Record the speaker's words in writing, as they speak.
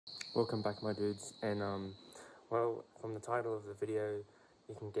Welcome back, my dudes, and well, from the title of the video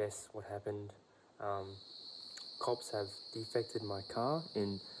you can guess what happened. Cops have defected my car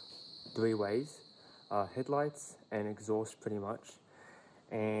in 3 ways: headlights and exhaust, pretty much.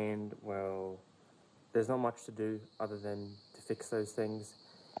 And well, there's not much to do other than to fix those things.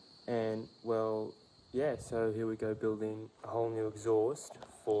 And well, yeah, so here we go, building a whole new exhaust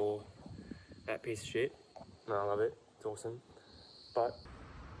for that piece of shit. And I love it, it's awesome. But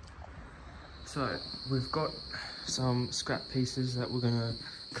so we've got some scrap pieces that we're gonna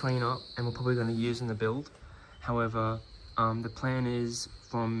clean up and we're probably gonna use in the build. However, the plan is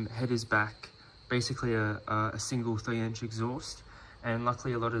from headers back, basically a single 3-inch exhaust. And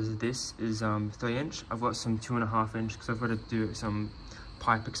luckily a lot of this is 3-inch. I've got some 2.5 inch because I've got to do some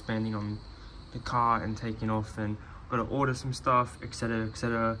pipe expanding on the car and taking off, and got to order some stuff, etc,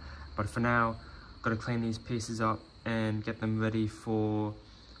 etc. But for now, got to clean these pieces up and get them ready for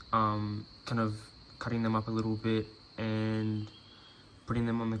kind of cutting them up a little bit and putting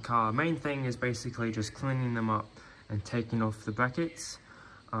them on the car. Main thing is basically just cleaning them up and taking off the brackets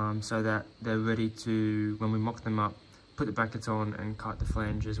so that they're ready to, when we mock them up, put the brackets on and cut the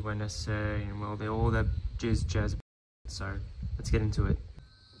flanges where necessary, and well, they're all that jazz. So let's get into it.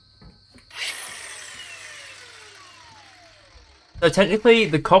 So technically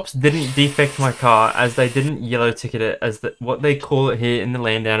the cops didn't defect my car, as they didn't yellow ticket it as what they call it here in the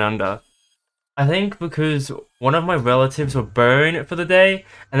land down under. I think because one of my relatives were borrowing it for the day,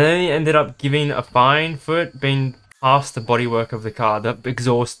 and then they ended up giving a fine for it being past the bodywork of the car, the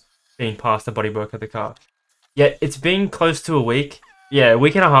exhaust being past the bodywork of the car. Yet it's been close to a week, a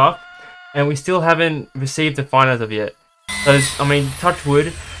week and a half, and we still haven't received a fine as of yet. So, I mean, touch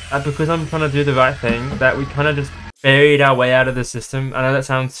wood, because I'm trying to do the right thing, that we kind of just buried our way out of the system. I know that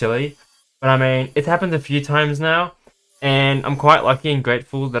sounds silly, but I mean, it's happened a few times now, and I'm quite lucky and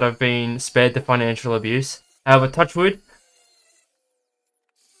grateful that I've been spared the financial abuse. However, touch wood.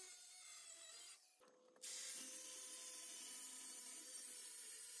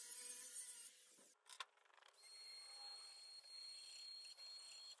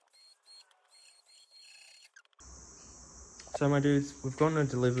 So my dudes, we've gotten a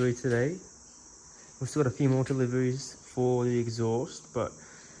delivery today. We've still got a few more deliveries for the exhaust, but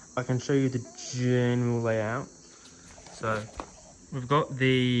I can show you the general layout. So we've got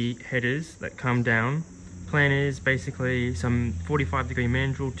the headers that come down. Plan is basically some 45-degree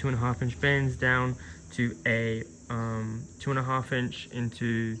mandrel, 2.5 inch bends down to a 2.5 inch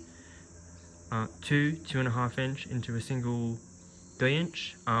into 2.5 inch into a single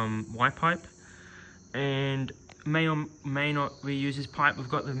 3-inch Y pipe, and may or may not reuse this pipe. We've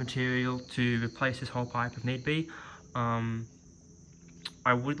got the material to replace this whole pipe if need be.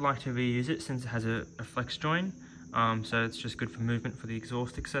 I would like to reuse it since it has a flex join, so it's just good for movement for the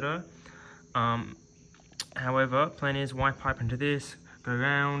exhaust, etc. However, plan is Y pipe into this, go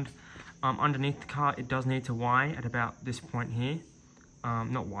around. Underneath the car, it does need to Y at about this point here.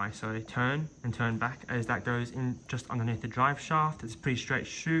 Not Y, sorry, turn and turn back, as that goes in just underneath the drive shaft. It's a pretty straight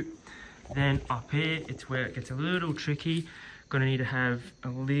shoot. Then up here, it's where it gets a little tricky. Gonna need to have a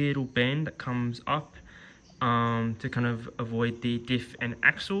little bend that comes up to kind of avoid the diff and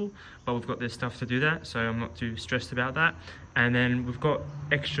axle, but we've got this stuff to do that, so I'm not too stressed about that. And then we've got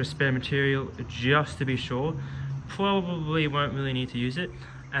extra spare material just to be sure. Probably won't really need to use it.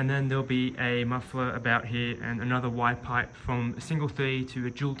 And then there'll be a muffler about here and another Y pipe from a single 3 to a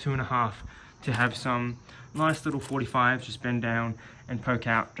dual 2.5 to have some nice little 45s just bend down and poke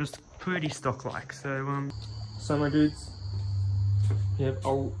out, just pretty stock like. So my dudes, we have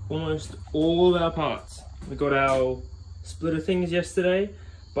almost all of our parts. We got our splitter things yesterday,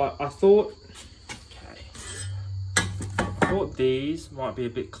 but I thought these might be a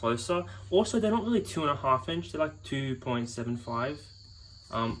bit closer. Also, they're not really 2.5 inch, they're like 2.75,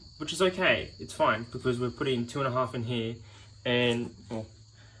 which is okay. It's fine because we're putting 2.5 in here, and well,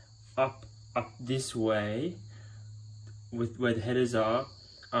 up this way with where the headers are.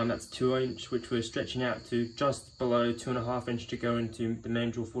 That's 2 inch, which we're stretching out to just below 2.5 inch to go into the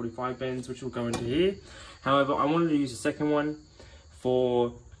mandrel 45 bends, which will go into here. However, I wanted to use the second one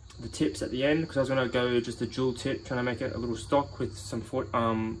for the tips at the end, because I was going to go just a dual tip, trying to make it a little stock with some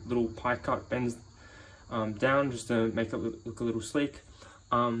little pie cut bends down, just to make it look a little sleek.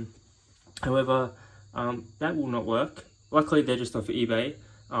 However, that will not work. Luckily, they're just off of eBay.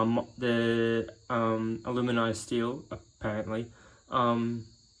 They're aluminized steel, apparently.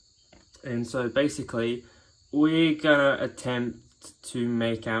 And so basically, we're gonna attempt to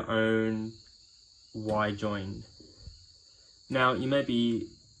make our own Y join. Now, you may be,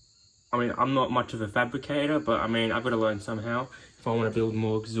 I mean, I'm not much of a fabricator, but I mean, I've got to learn somehow. if I want to build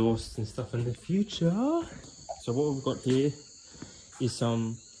more exhausts and stuff in the future. So what we've got here is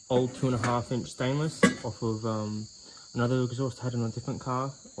some old 2.5-inch stainless off of another exhaust I had on a different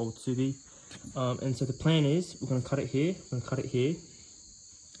car, old Subi. And so the plan is we're going to cut it here, we're going to cut it here,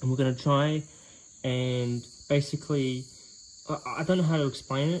 and we're going to try and basically, I don't know how to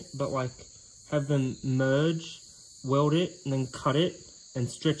explain it, but like have them merge, weld it, and then cut it and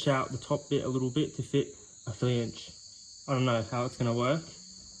stretch out the top bit a little bit to fit a 3-inch. I don't know how it's going to work,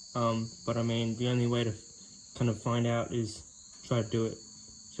 but I mean the only way to kind of find out is try to do it.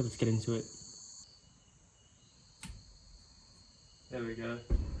 So let's get into it. There we go.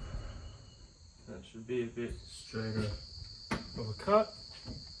 That should be a bit straighter of a cut.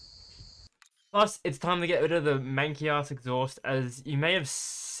 Plus, it's time to get rid of the manky ass exhaust, as you may have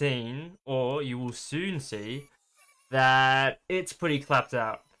seen, or you will soon see, that it's pretty clapped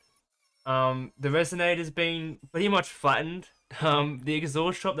out. The resonator's been pretty much flattened. The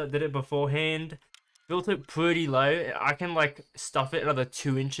exhaust shop that did it beforehand built it pretty low. I can like stuff it another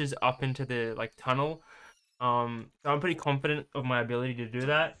 2 inches up into the like tunnel. So I'm pretty confident of my ability to do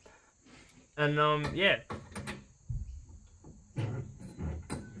that. And yeah.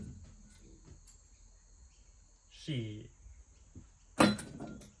 Shit.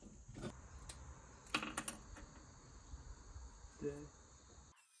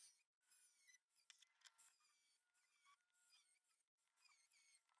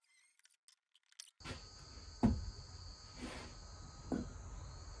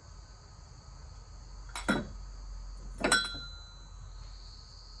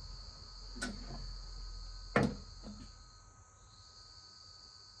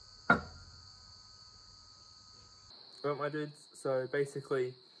 Well, my dudes, so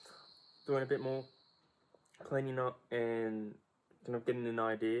basically doing a bit more cleaning up and kind of getting an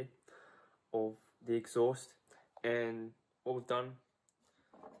idea of the exhaust. And what we've done,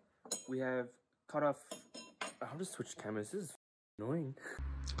 we have cut off, I'll just switch cameras, this is annoying.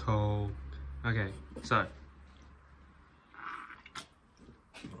 Cool. Okay, so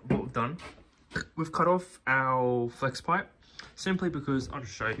what we've done, we've cut off our flex pipe simply because, I'll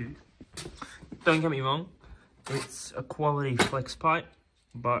just show you, don't get me wrong, it's a quality flex pipe,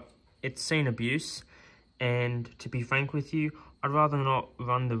 but it's seen abuse, and to be frank with you, I'd rather not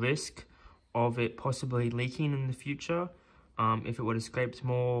run the risk of it possibly leaking in the future, if it would have scraped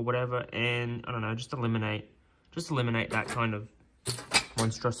more or whatever, and I don't know, just eliminate that kind of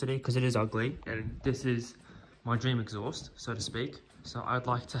monstrosity, because it is ugly, and this is my dream exhaust, so to speak. So I'd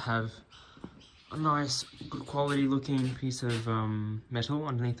like to have a nice, good quality looking piece of metal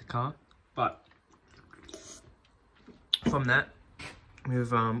underneath the car, but from that,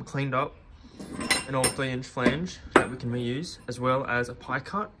 we've cleaned up an old 3-inch flange that we can reuse, as well as a pie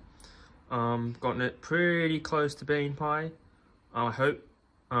cut. Gotten it pretty close to being pie, I hope.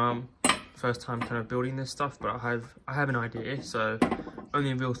 First time kind of building this stuff, but I have an idea, so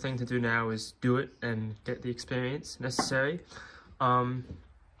only real thing to do now is do it and get the experience necessary.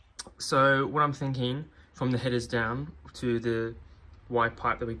 So what I'm thinking, from the headers down to the wide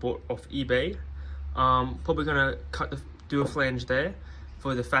pipe that we bought off eBay, probably gonna do a flange there,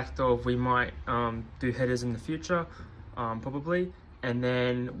 for the fact of we might do headers in the future, probably, and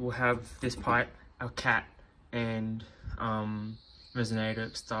then we'll have this pipe, our cat, and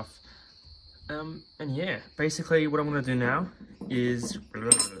resonator stuff. And yeah, basically what I'm gonna do now is,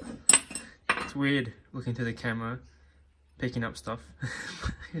 it's weird looking through the camera, picking up stuff,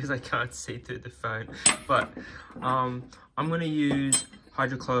 because I can't see through the phone, but I'm gonna use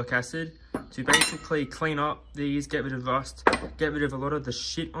hydrochloric acid to basically clean up these, get rid of rust, get rid of a lot of the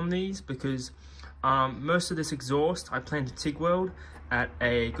shit on these, because most of this exhaust I plan to TIG weld at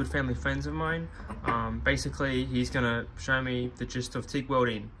a good family friends of mine. Basically he's gonna show me the gist of TIG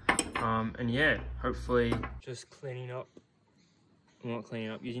welding, and yeah, hopefully just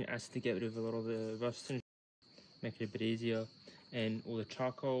using acid to get rid of a lot of the rust and make it a bit easier, and all the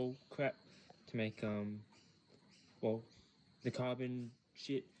charcoal crap to make well, the carbon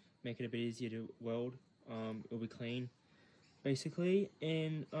shit, make it a bit easier to weld. It'll be clean basically,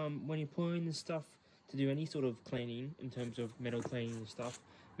 and when you're pouring the stuff to do any sort of cleaning in terms of metal cleaning and stuff,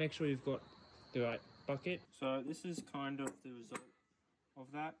 make sure you've got the right bucket. So this is kind of the result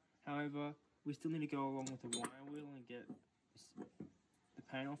of that. However, we still need to go along with the wire wheel and get the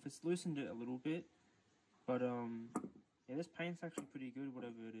paint off. It's loosened it a little bit, but yeah, this paint's actually pretty good,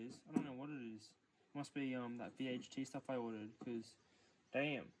 whatever it is. I don't know what it is. It must be that VHT stuff I ordered, because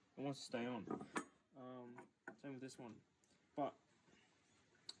damn, it wants to stay on. Same with this one, but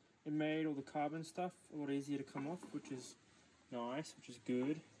it made all the carbon stuff a lot easier to come off, which is nice, which is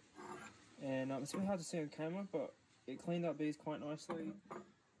good. And it's a bit hard to see on camera, but it cleaned up these quite nicely.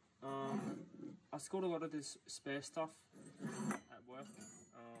 I scored a lot of this spare stuff at work.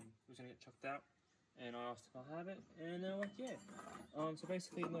 It was going to get chucked out, and I asked if I have it, and they're like, yeah. So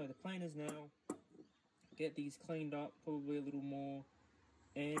basically, no, the plan is now get these cleaned up, probably a little more,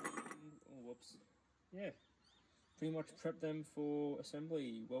 and whoops, yeah, pretty much prep them for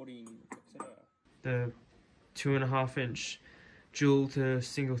assembly, welding, etc. The 2.5 inch dual to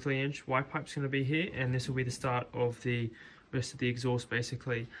single 3 inch Y pipe's going to be here, and this will be the start of the rest of the exhaust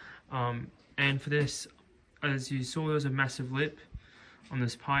basically. And for this, as you saw, there was a massive lip on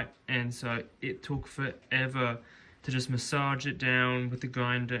this pipe, and so it took forever to just massage it down with the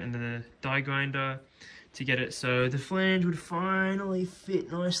grinder and the die grinder to get it so the flange would finally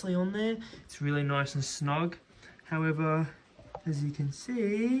fit nicely on there. It's really nice and snug. However, as you can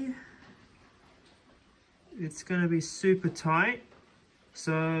see, it's going to be super tight.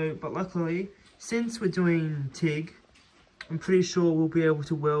 So, but luckily, since we're doing TIG, I'm pretty sure we'll be able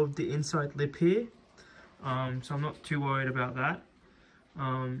to weld the inside lip here. So I'm not too worried about that.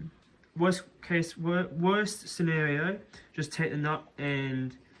 Worst scenario, just take the nut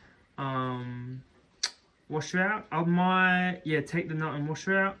and washer out. Take the nut and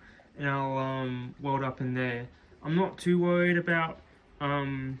washer out, and I'll weld up in there. I'm not too worried about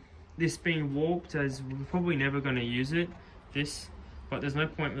this being warped, as we're probably never going to use it, but there's no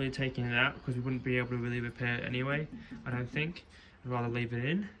point really taking it out because we wouldn't be able to really repair it anyway, I don't think. I'd rather leave it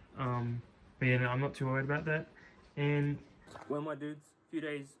in. But yeah, no, I'm not too worried about that. And well, my dudes, few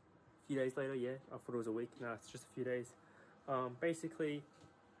days later, yeah, I thought it was a week, no, it's just a few days. Basically,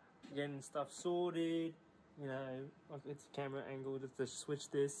 getting stuff sorted, you know, like it's camera angle just to switch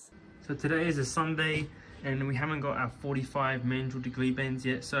this. So today is a Sunday, and we haven't got our 45 manual degree bends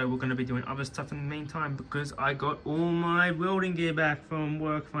yet, so we're going to be doing other stuff in the meantime because I got all my welding gear back from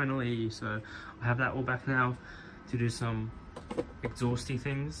work finally. So I have that all back now to do some exhausty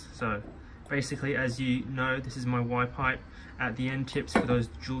things. So basically, as you know, this is my Y pipe at the end tips for those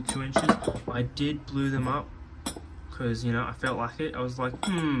dual 2 inches. I did blue them up because, you know, I felt like it. I was like,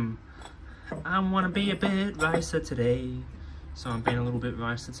 I want to be a bit ricer today. So I'm being a little bit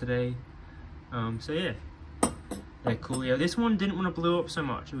ricer today. So yeah. Yeah, cool. Yeah, this one didn't want to blow up so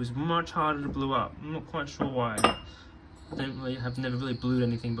much. It was much harder to blow up. I'm not quite sure why. I've never really blued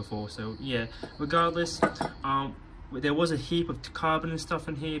anything before. So yeah, regardless, there was a heap of carbon and stuff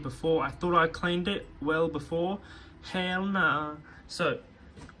in here before. I thought I cleaned it well before. Hell nah. So,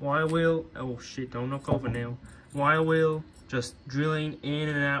 wire wheel, oh shit, don't knock over now. Wire wheel, just drilling in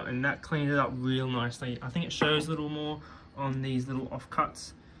and out, and that cleaned it up real nicely. I think it shows a little more on these little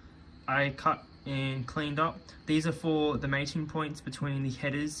offcuts I cut and cleaned up. These are for the mating points between the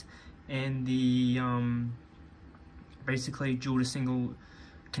headers and the basically dual to single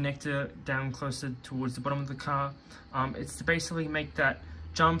connector down closer towards the bottom of the car. It's to basically make that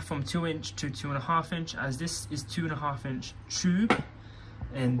jump from 2 inch to 2.5 inch, as this is 2.5 inch tube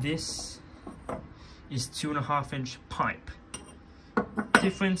and this is 2.5 inch pipe.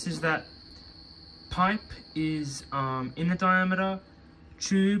 Difference is that pipe is in the diameter,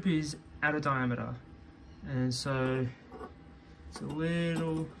 tube is out of diameter, and so it's a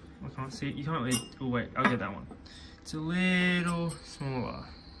little, I can't see it, you can't really, oh wait, I'll get that one. It's a little smaller,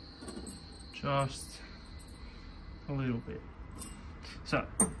 just a little bit. So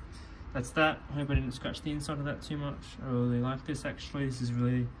that's that. I hope I didn't scratch the inside of that too much. I really like this actually. This is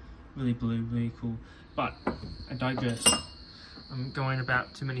really blue, really cool. But I digress. I'm going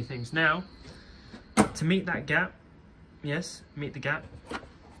about too many things. Now, to meet that gap, yes, meet the gap,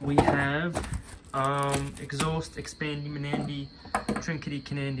 we have exhaust expanding Menandy trinkety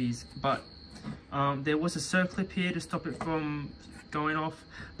canandies, but there was a circlip here to stop it from going off,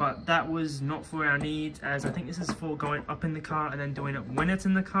 but that was not for our needs, as I think this is for going up in the car and then doing it when it's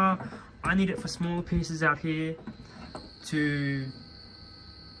in the car. I need it for smaller pieces out here to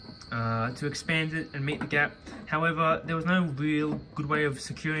expand it and meet the gap. However, there was no real good way of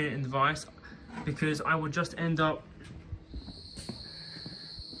securing it in the vise, because I would just end up,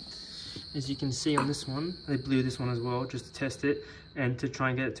 as you can see on this one, they blew this one as well just to test it and to try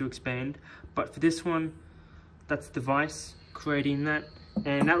and get it to expand. But for this one, that's the vise creating that,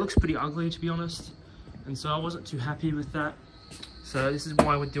 and that looks pretty ugly, to be honest, and so I wasn't too happy with that. So this is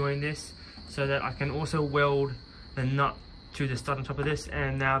why we're doing this, so that I can also weld the nut to the stud on top of this,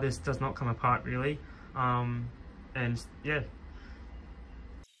 and now this does not come apart really. And yeah.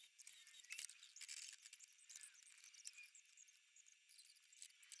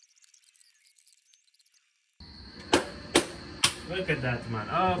 Look at that, man.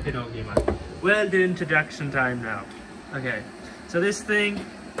 Oh, Pinocchio, man. Well, the introduction time now. Okay, so this thing,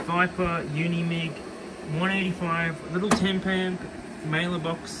 Viper Unimig 185, little 10 amp mailer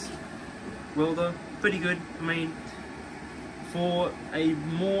box welder, pretty good. I mean, for a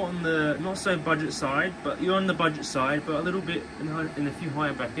more on the not so budget side, but you're on the budget side, but a little bit in a few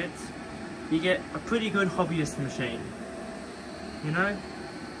higher brackets, you get a pretty good hobbyist machine. You know,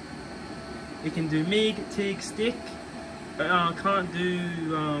 it can do MIG, TIG, stick. Can't do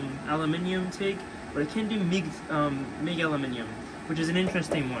aluminium TIG, but it can do MIG aluminium, which is an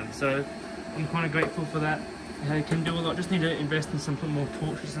interesting one. So I'm kind of grateful for that. It can do a lot. Just need to invest in some more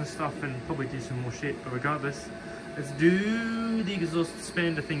torches and stuff, and probably do some more shit. But regardless, let's do the exhaust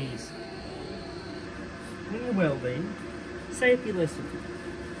expander thingies. When you're welding, safety lesson: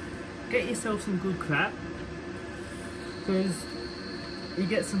 get yourself some good crap, because you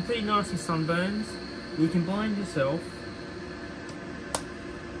get some pretty nasty sunburns. You can blind yourself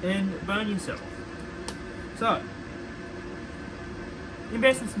and burn yourself. So,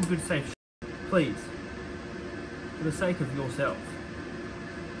 invest in some good safe shit, please, for the sake of yourself.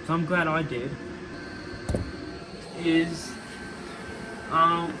 So I'm glad I did. Is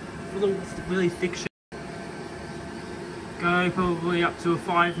really thick shit. Go probably up to a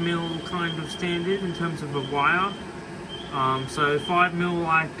 5mm kind of standard in terms of a wire. So 5mm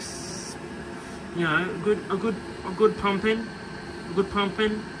likes, you know, a good pumping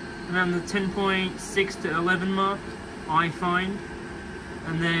around the 10.6 to 11 mark, I find.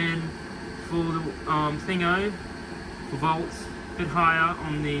 And then for the thingo, for volts, a bit higher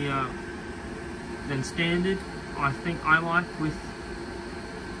on the than standard. I think I like with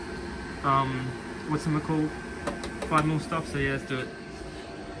what's it called, 5mm stuff. So yeah, let's do it.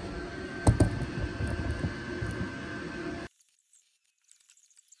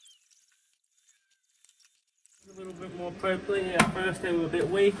 A little bit more appropriately. At first they were a bit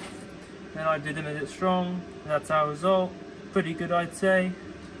weak, then I did them a bit strong. That's our result. Pretty good, I'd say.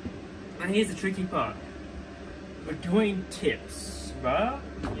 Now here's the tricky part. We're doing tips, right?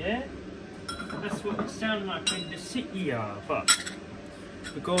 Yeah? That's what it sounded like when you sit here, but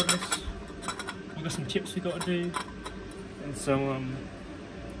regardless, we've got some tips we got to do. And so,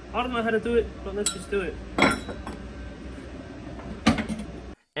 I don't know how to do it, but let's just do it.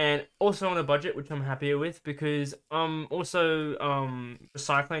 And also on a budget, which I'm happier with, because I'm also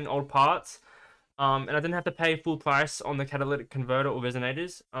recycling old parts, and I didn't have to pay full price on the catalytic converter or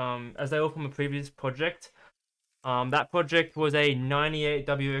resonators, as they were from a previous project. That project was a 98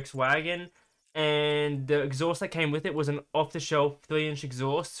 WX wagon, and the exhaust that came with it was an off-the-shelf 3-inch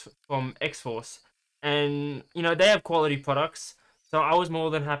exhaust from Xforce. And, you know, they have quality products, so I was more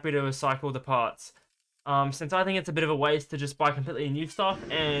than happy to recycle the parts. Since I think it's a bit of a waste to just buy completely new stuff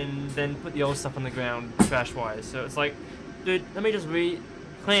and then put the old stuff on the ground trash-wise. So it's like, dude, let me just clean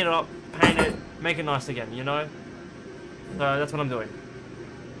it up, paint it, make it nice again, you know? So that's what I'm doing.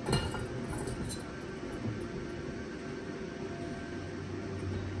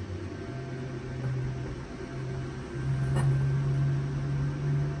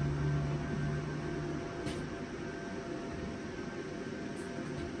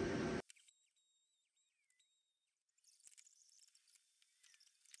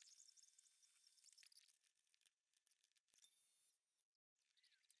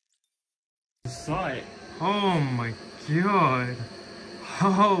 Sight. Oh my god.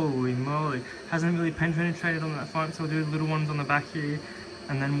 Holy moly. Hasn't really penetrated on that front, so we'll do little ones on the back here.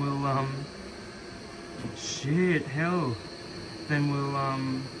 And then we'll, shit, hell. Then we'll,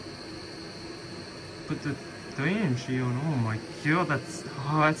 put the 3-inch here on. Oh my god,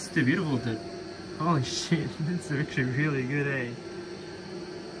 that's too beautiful, dude. Holy shit, that's actually really good, eh?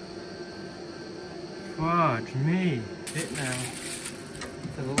 Fudge me. Hit now.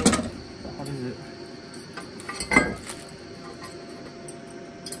 Let's have a look. What is it?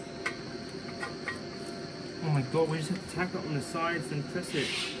 Oh my god, we just have to tap it on the sides and press it.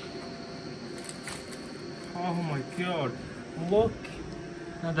 Oh my god. Look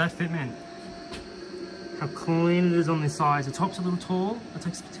at that fitment. How clean it is on the sides. The top's a little tall.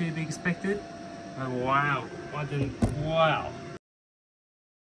 That's to be expected. Oh wow. Wow.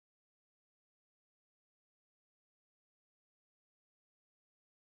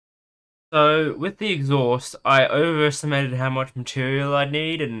 So with the exhaust, I overestimated how much material I'd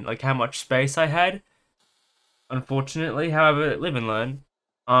need and like how much space I had. Unfortunately, however, live and learn.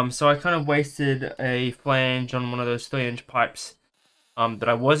 So I kind of wasted a flange on one of those 3-inch pipes that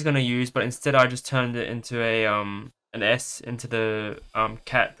I was gonna use, but instead I just turned it into a an S into the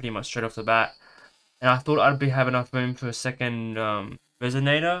cat pretty much straight off the bat. And I thought I'd have enough room for a second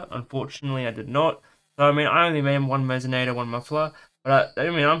resonator. Unfortunately, I did not. So I mean, I only ran one resonator, one muffler. But I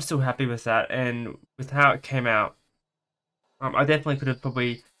mean, I'm still happy with that, and with how it came out. I definitely could have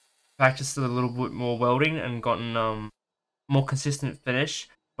probably practiced a little bit more welding and gotten more consistent finish.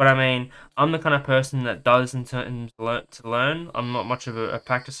 But I mean, I'm the kind of person that does to learn. I'm not much of a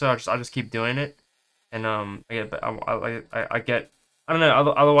practicer. I just keep doing it, and I get I don't know.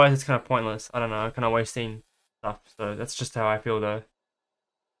 Otherwise, it's kind of pointless. I don't know. I'm kind of wasting stuff. So that's just how I feel though.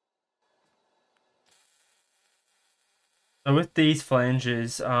 So with these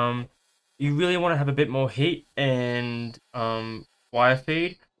flanges, you really want to have a bit more heat and wire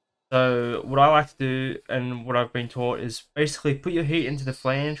feed. So what I like to do and what I've been taught is basically put your heat into the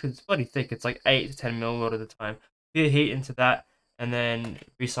flange because it's bloody thick. It's like 8 to 10 mil a lot of the time. Put your heat into that and then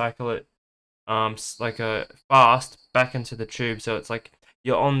recycle it like a fast back into the tube. So it's like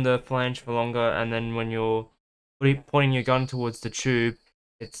you're on the flange for longer, and then when you're pointing your gun towards the tube,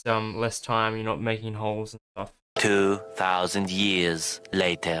 it's less time. You're not making holes and stuff. 2,000 years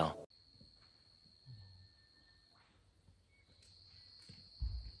later.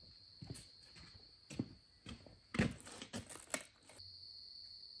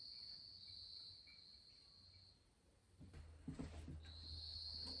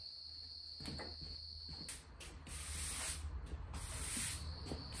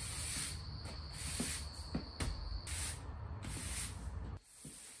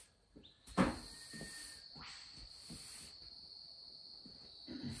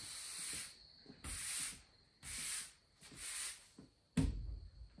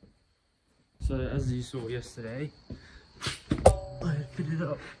 So as you saw yesterday, I fitted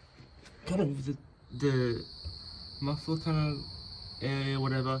up kind of the muffler kind of area,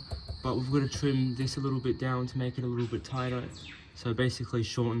 whatever, but we've got to trim this a little bit down to make it a little bit tighter. So basically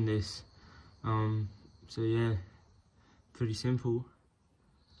shorten this. So yeah, pretty simple.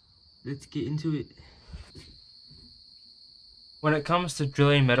 Let's get into it. When it comes to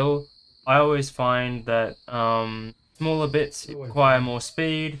drilling metal, I always find that smaller bits require more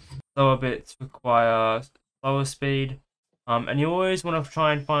speed, lower bits require slower speed, and you always want to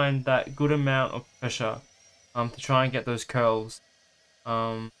try and find that good amount of pressure to try and get those curls.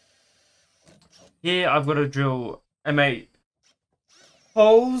 Here I've got to drill M8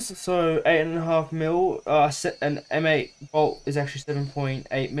 holes, so 8.5 mil. An M8 bolt is actually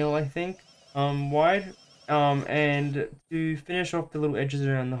 7.8 mil, I think, wide. And to finish off the little edges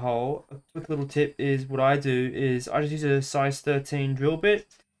around the hole, a quick little tip is what I do is I just use a size 13 drill bit,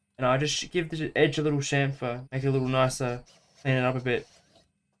 and I just give the edge a little chamfer, make it a little nicer, clean it up a bit.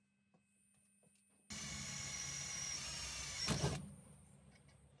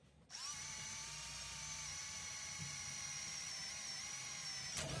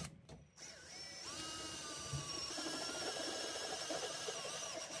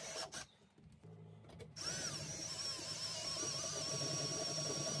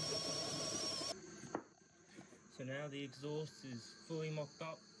 So now the exhaust is fully mocked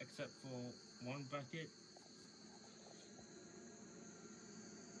up except for one bracket,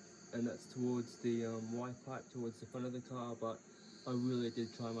 and that's towards the Y pipe towards the front of the car, but I really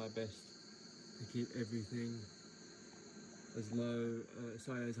did try my best to keep everything as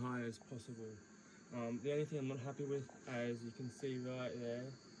high as possible. The only thing I'm not happy with, as you can see right there,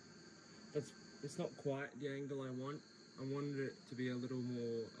 it's not quite the angle I want. I wanted it to be a little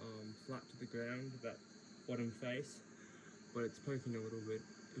more flat to the ground, that bottom face, but it's poking a little bit.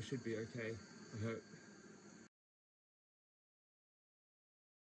 It should be okay, I hope.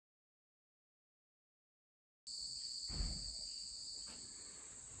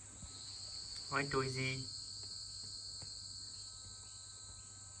 Hi Doisy.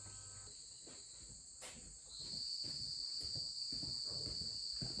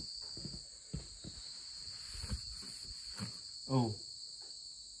 Oh.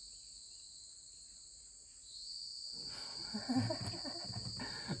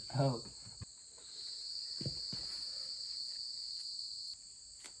 Oh.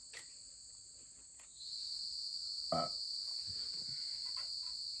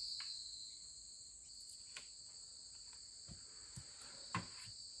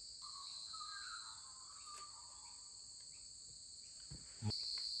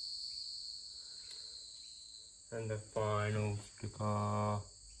 And the final sticker.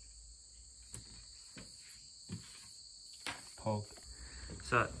 Pog.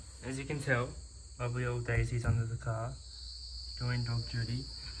 So, as you can tell, lovely old Daisy's under the car, doing dog duty,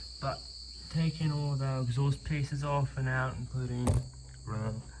 but taking all of our exhaust pieces off and out,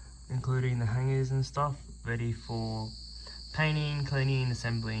 including the hangers and stuff, ready for painting, cleaning,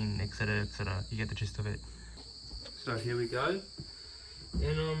 assembling, etc, etc. You get the gist of it. So here we go,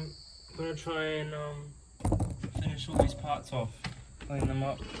 and I'm gonna try and finish all these parts off, clean them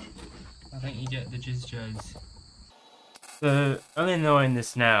up. I think you get the jizz. So only knowing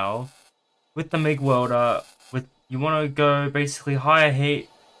this now, with the MIG welder, you want to go basically higher heat,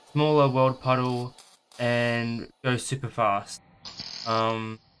 smaller weld puddle, and go super fast.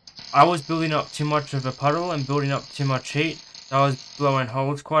 I was building up too much of a puddle and building up too much heat, so I was blowing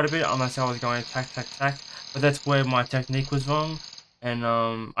holes quite a bit unless I was going tack tack tack. But that's where my technique was wrong, and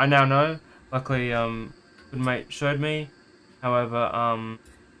I now know. Luckily, good mate showed me. However,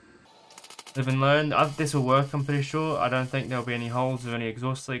 live and learn. This will work, I'm pretty sure. I don't think there'll be any holes or any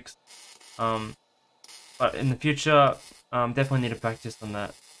exhaust leaks. But in the future, definitely need to practice on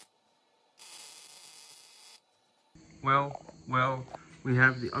that. Well, we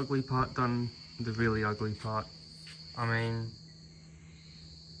have the ugly part done, the really ugly part. I mean,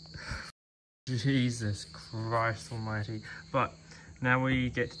 Jesus Christ almighty. But now we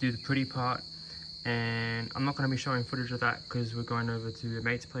get to do the pretty part, and I'm not going to be showing footage of that because we're going over to a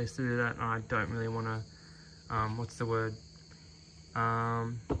mate's place to do that, and I don't really want to, what's the word,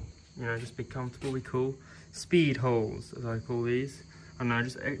 you know, just be comfortable, be cool. Speed holes, as I call these. I don't know,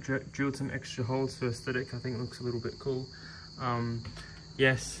 just drilled some extra holes for aesthetic. I think it looks a little bit cool.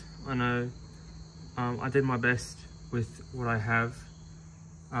 Yes, I know, I did my best with what I have,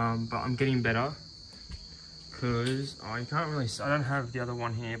 but I'm getting better. Because I don't have the other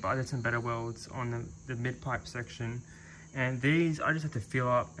one here, but I did some better welds on the mid-pipe section. And these, I just have to fill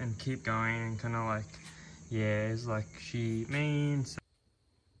up and keep going and kind of like, yeah, it's like she means.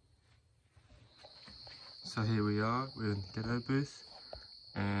 So here we are, we're in the ghetto booth,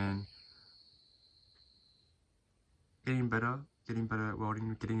 and getting better at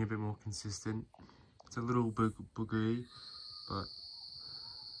welding, getting a bit more consistent. It's a little boogery, but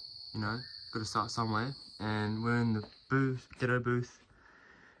you know, got to start somewhere. And we're in the booth, ghetto booth,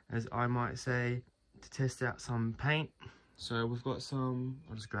 as I might say, to test out some paint. So we've got some,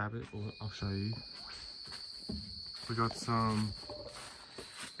 I'll just grab it, or I'll show you. We got some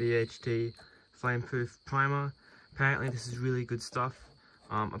BHT flameproof primer. Apparently this is really good stuff.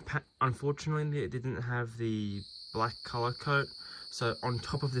 Unfortunately it didn't have the black color coat, so on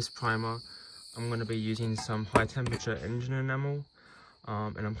top of this primer I'm going to be using some high temperature engine enamel,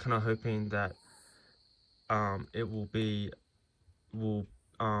 and I'm kind of hoping that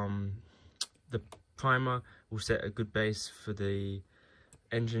the primer will set a good base for the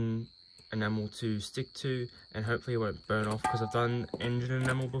engine enamel to stick to, and hopefully it won't burn off, because I've done engine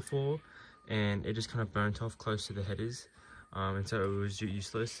enamel before and it just kind of burnt off close to the headers, and so it was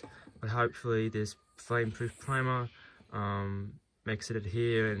useless. But hopefully this flameproof primer makes it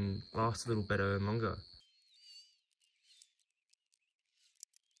adhere and last a little better and longer.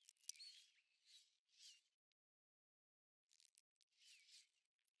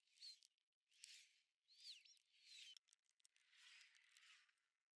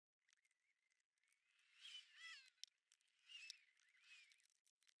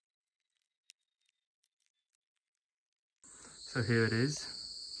 So here it is.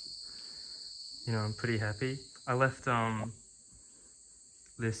 You know, I'm pretty happy. I left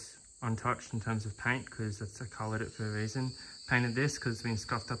this untouched in terms of paint because I coloured it for a reason. Painted this because it's been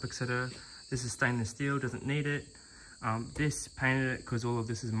scuffed up, etc. This is stainless steel, doesn't need it. This painted it because all of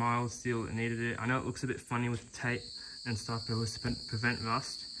this is mild steel, it needed it. I know it looks a bit funny with the tape and stuff, but it was to prevent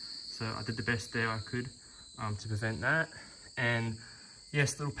rust. So I did the best there I could to prevent that. And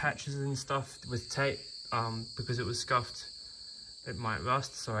yes, little patches and stuff with tape, because it was scuffed, it might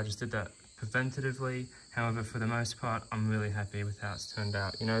rust, so I just did that preventatively. However, for the most part, I'm really happy with how it's turned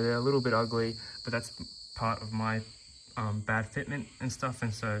out. You know, they're a little bit ugly, but that's part of my bad fitment and stuff,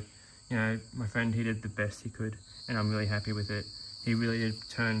 and so, you know, my friend, he did the best he could, and I'm really happy with it. He really did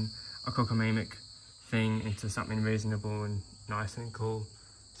turn a cockamamic thing into something reasonable and nice and cool,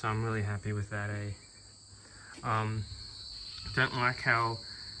 so I'm really happy with that, Don't like how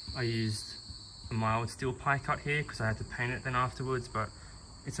I used a mild steel pie cut here because I had to paint it then afterwards, but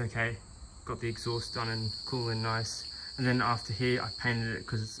it's okay. Got the exhaust done and cool and nice. And then after here I painted it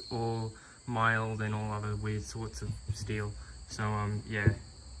because it's all mild and all other weird sorts of steel. So yeah,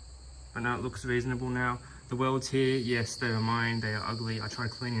 but now it looks reasonable now. The welds here, yes, they are mine, they are ugly. I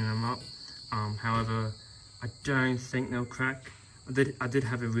tried cleaning them up. However, I don't think they'll crack. I did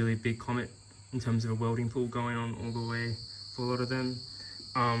have a really big comet in terms of a welding pool going on all the way for a lot of them.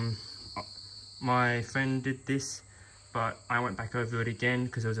 My friend did this, but I went back over it again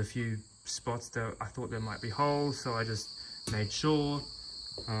because there was a few spots that I thought there might be holes, so I just made sure.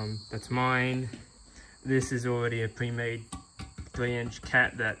 That's mine. This is already a pre-made 3-inch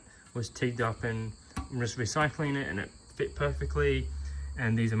cat that was tigged up, and I'm just recycling it and it fit perfectly.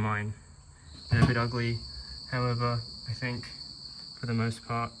 And these are mine. They're a bit ugly, however, I think for the most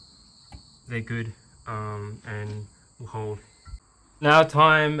part they're good, and hold. Now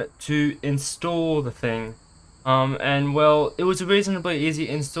time to install the thing. And well, it was a reasonably easy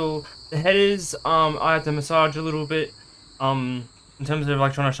install. The headers, I had to massage a little bit. In terms of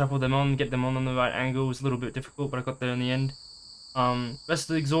like trying to shuffle them on, get them on the right angle was a little bit difficult, but I got there in the end. Rest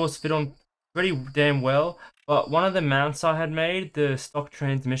of the exhaust fit on pretty damn well, but one of the mounts I had made, the stock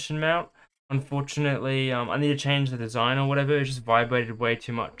transmission mount, unfortunately, I need to change the design or whatever. It just vibrated way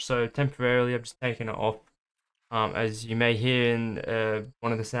too much, so temporarily I've just taken it off. As you may hear in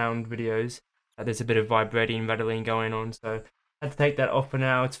one of the sound videos, there's a bit of vibrating, rattling going on, so I had to take that off for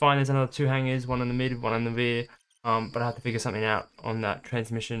now. It's fine, there's another two hangers, one in the mid, one in the rear, but I have to figure something out on that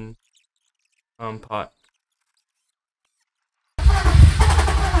transmission part.